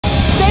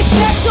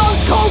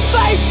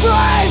fake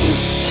friends.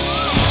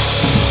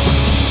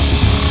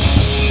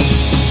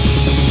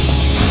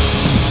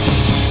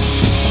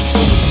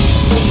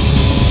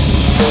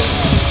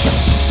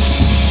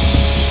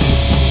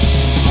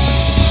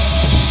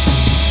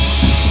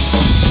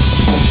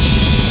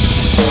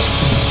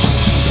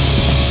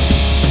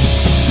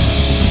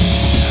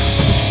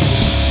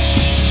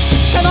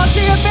 Can I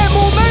see a bit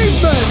more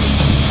movement?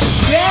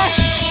 Yeah?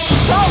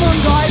 Come on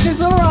guys,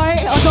 it's alright,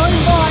 I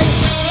don't bite.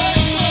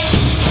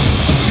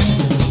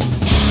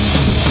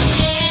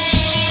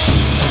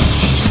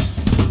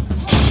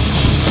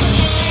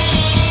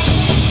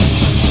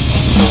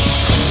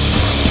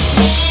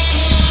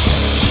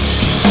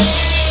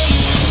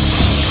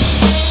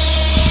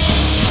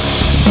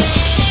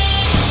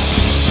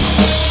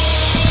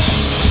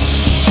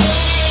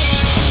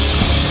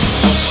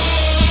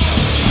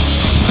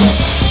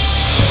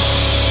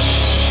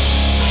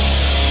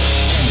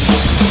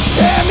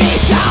 Tear me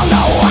down,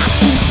 I'll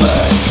watch you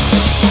burn.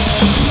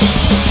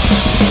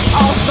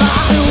 I'll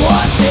find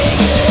one thing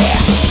here.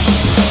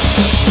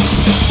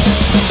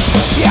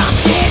 Your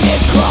skin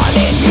is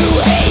crawling, you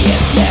hate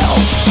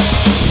yourself.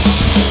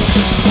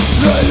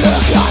 The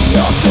look on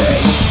your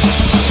face,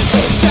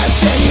 it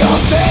sets in your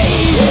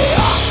face.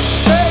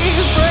 Be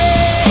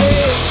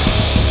free,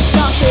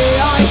 dot the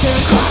I's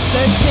and cross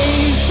the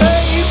T's. Be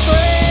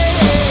free,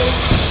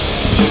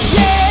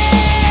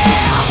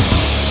 yeah.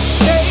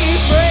 Be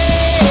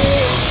free,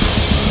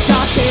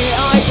 dot the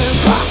I's and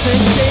cross the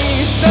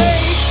T's. Be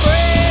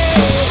free,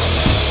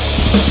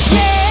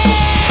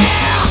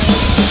 yeah.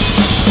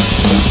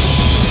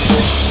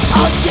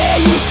 I'll tear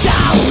you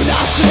down,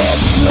 I'll flip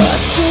the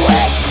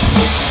switch.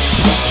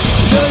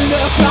 The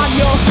look on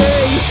your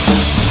face,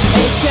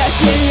 it sets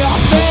in your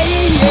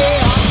face,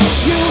 yeah.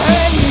 You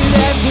hate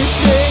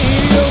everything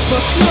you've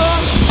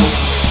become.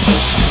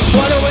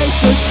 What a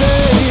waste of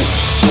space,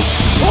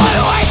 what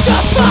a waste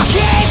of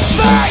fucking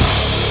space.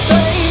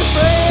 Be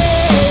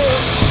free,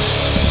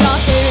 dot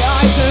the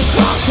I's and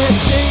cross the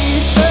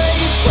T's. Be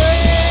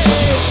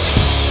free,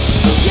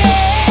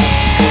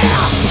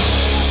 yeah.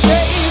 Be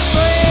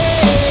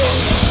free,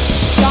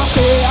 dot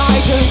the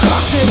I's and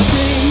cross the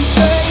T's.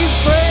 Be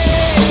free,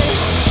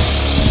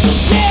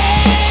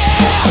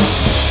 yeah.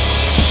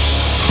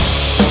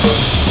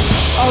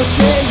 I'll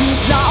tear you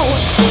down,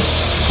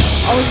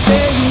 I'll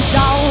tear you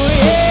down,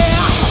 yeah.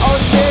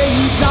 I'll tear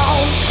you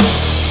down,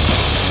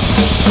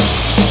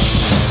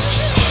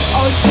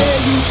 I'll tear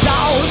you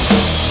down,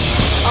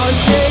 I'll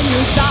tear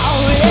you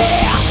down,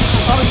 yeah.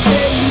 I'll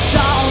tear you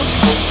down,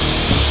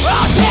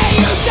 I'll tear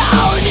you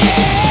down,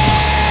 yeah.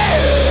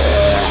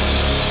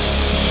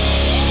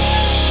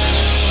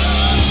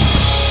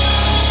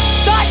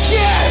 Thank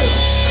you.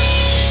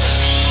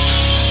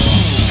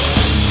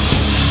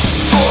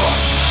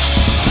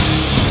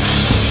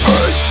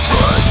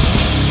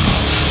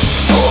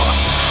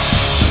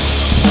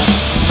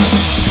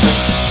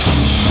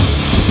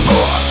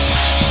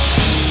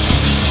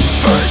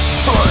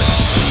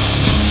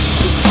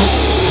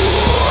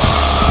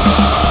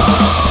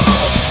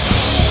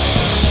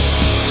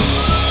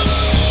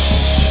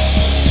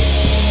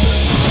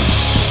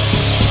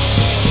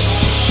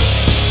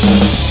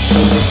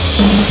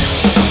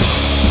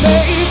 Be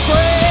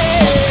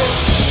free,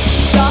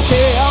 dot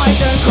the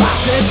I's and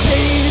cross the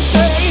T's.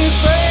 Be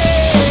free,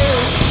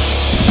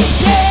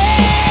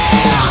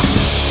 yeah.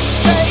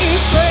 Be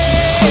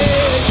free,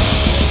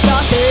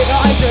 dot the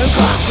I's and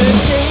cross the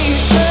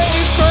T's. Be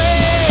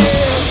free,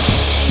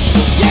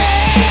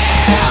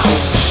 yeah.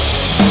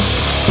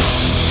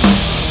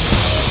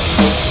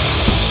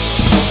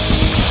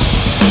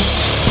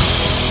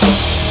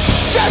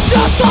 Just a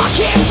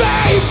fucking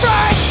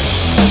favorite.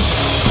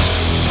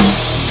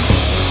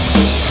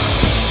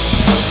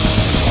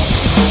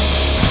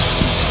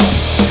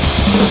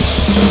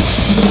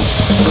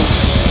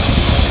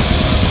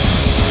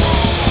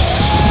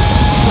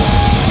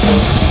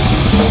 Thank you.